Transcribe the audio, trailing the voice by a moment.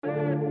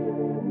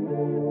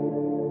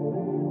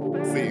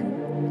See,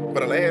 for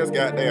the last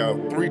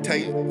goddamn 3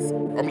 takes,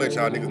 I'm gonna let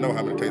y'all niggas know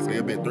how many takes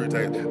it'll be 3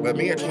 takes. But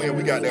me and Twin,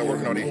 we got that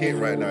working on the hit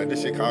right now.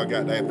 This shit called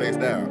goddamn Face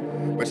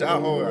Down. But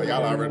y'all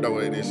already know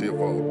what this shit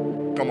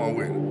for. Come on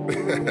with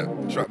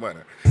it. Trap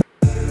money.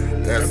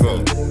 Ass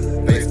up,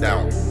 face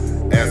down.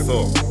 Ass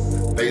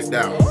up, face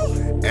down.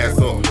 Ass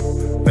up,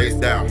 face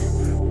down.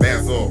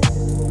 Bands up,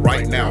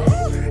 right now.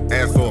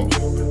 Ass up,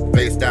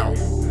 face down.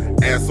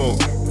 Ass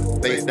up,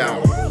 face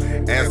down.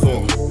 Ass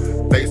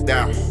up, face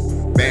down.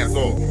 Bands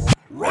up,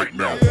 right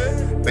now.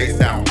 Face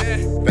down,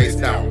 face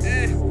down,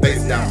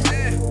 face down,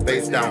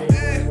 face down,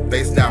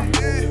 face down,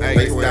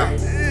 face down,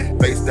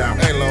 face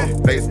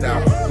down, face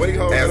down. What do you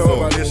hold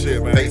about this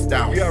shit, man? Face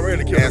down, you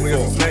already killed me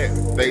with some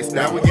snap. Face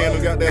down, we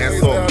got that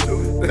face down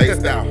too. Face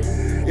down,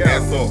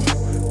 ass up.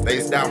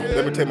 Face down.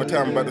 Let me take my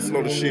time, I'm about to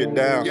slow the shit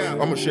down.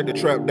 I'ma shut the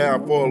trap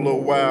down for a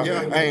little while.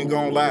 I ain't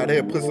gonna lie,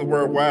 that pussy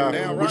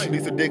worldwide. When she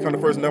needs a dick on the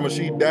first number,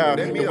 she dial.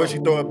 And when she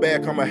throw it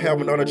back, I'ma have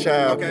another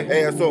child.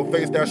 Ass up,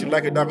 face down, she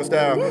like a dogger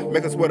style.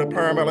 Make her sweat a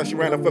perm out like she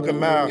ran a fucking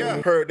mile.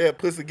 Heard that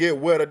pussy get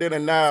wetter than a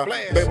Nile.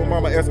 Baby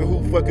mama asking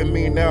who fucking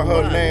me now.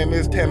 Her name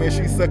is Tammy and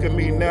she sucking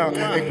me now.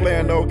 Ain't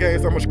playing no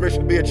games, I'ma scratch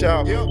the bitch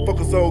out. Fuck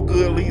her so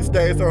good, leave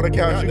stays on the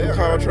couch. You can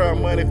call trap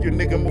money if your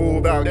nigga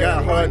move out.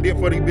 Got hard dip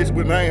for these bitches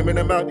with name in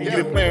the mouth. You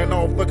been playing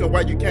on fucking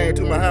why you came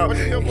to my house.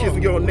 You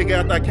kissing your nigga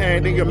after I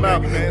came in your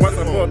mouth. Once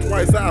I fuck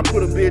twice, I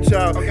put a bitch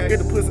out. Get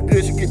the pussy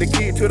good, she get the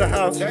key to the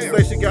house. She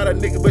say she got a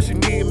nigga, but she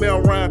need me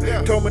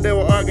around. Told me they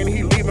were arguing,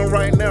 he leaving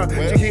right now.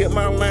 She hit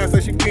my line, say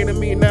she feeling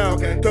me now.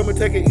 Told me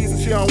take it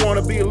easy, she don't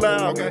wanna be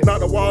loud. Knocked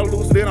the wall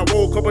loose, then I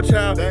woke up a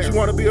child. She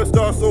wanna be a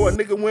star, so a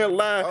nigga went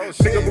live.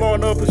 Nigga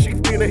blowing up, and she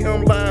feeling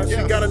him live. She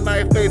got a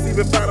nice face,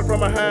 even finding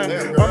from behind.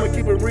 I'ma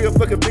keep it real,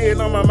 fucking big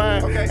on my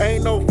mind.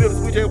 Ain't no feelings,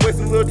 we just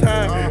wasting a little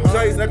time.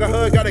 Shawty's like a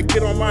hug, gotta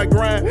get on my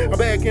grind. I'm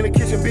back in the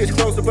kitchen, bitch,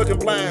 close the fucking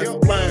blinds.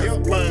 Blinds.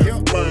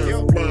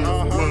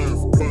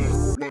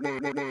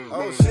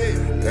 Oh shit.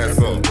 Ass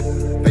up,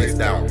 face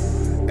down.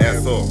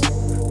 Ass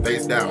up,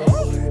 face down.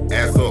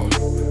 Ass up,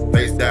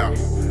 face down.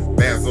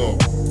 Bands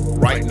up,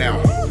 right now.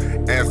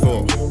 Ass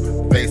up,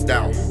 face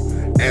down.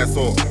 Ass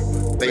up,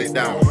 face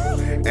down.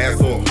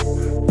 Ass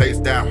up, face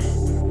down.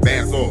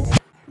 Bands up,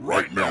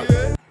 right now.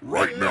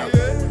 Right now.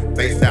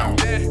 Face down,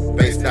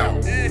 face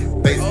down,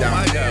 face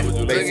down,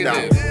 face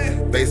down,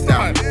 face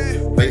down,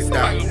 face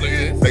down,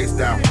 face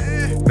down,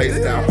 face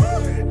down,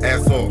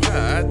 ass up,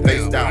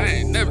 face down,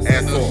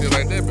 ass up,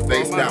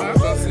 face down,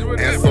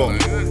 ass up,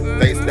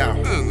 face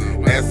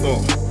down, ass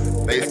up.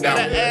 Face down.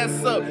 Got her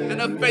ass up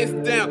and her face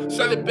down.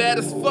 Shawty bad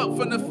as fuck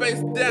from the face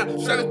down.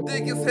 Shawty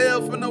thick as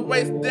hell from the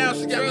waist down.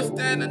 She got me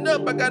standing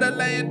up, I got her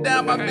laying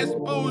down. My bitch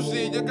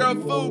bougie, your girl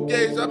food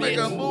gauge. I make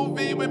a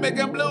movie, we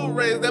making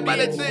Blu-rays. That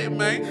body chick,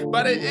 man,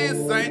 body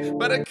insane,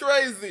 body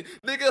crazy.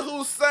 Nigga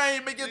who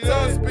sane, make your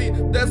tongue speak.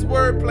 That's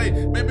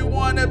wordplay, make me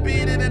wanna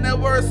beat it in that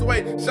worst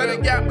way.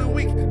 Shawty got me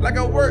weak like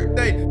a work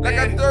day, like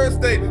a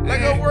Thursday,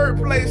 like a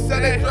workplace.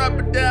 Shawty drop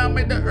it down,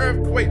 make the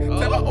earthquake.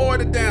 Tell her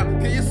order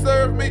down, can you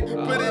serve me?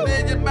 Put it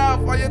in your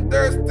mouth, are you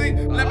thirsty?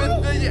 Let me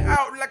fill you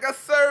out like a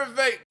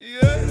survey.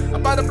 I'm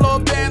about to blow a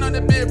band on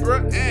the bit,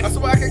 bruh. I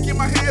swear I can keep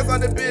my hands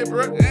on the bit,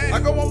 bruh. I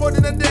go one more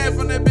than a damn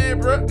from the bit,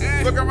 bruh.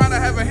 Look around, I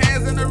have her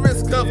hands in the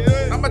wrist cuff.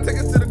 I'ma take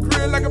it to the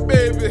crib like a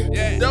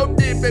baby. Dope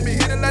deep, baby,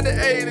 hit it like the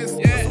 80s.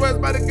 I swear it's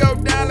about to go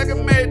down like a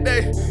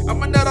Mayday.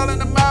 I'm a nut all in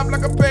the mob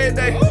like a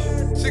payday.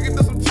 She can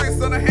do some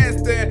tricks on a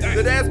handstand.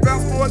 That ass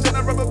bounce more than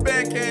a rubber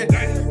band can.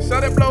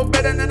 Shot it blow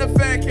better than a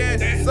fan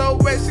can. So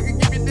wet, she can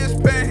give you this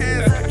pan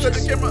hands. Set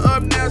the camera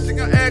up now, she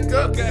gon' act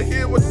up. I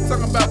hear what you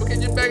talking about, but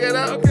can you back it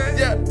up?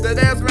 Yeah, that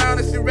ass round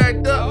and she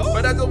racked up.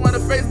 But I just wanna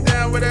face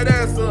down with that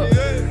ass up.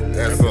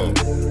 Ass up,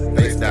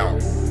 face down.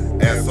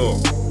 Ass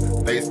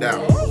up, face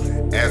down.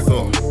 Ass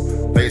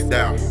up, face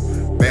down.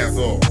 Bands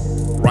up,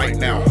 right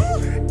now.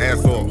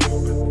 Ass up,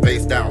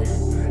 face down.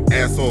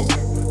 Ass up,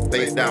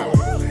 face down.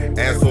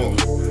 Ass up,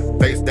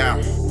 face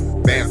down.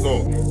 Bands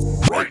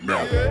up, right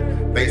now.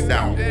 Face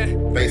down,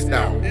 face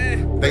down,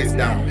 face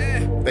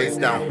down, face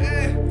down,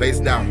 face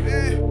down,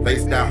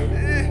 face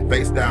down,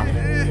 face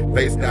down,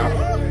 face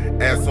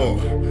down, ass up,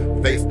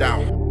 face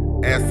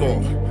down, ass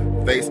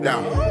up, face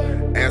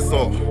down, ass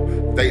up,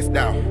 face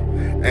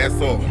down,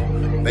 ass up,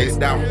 face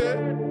down.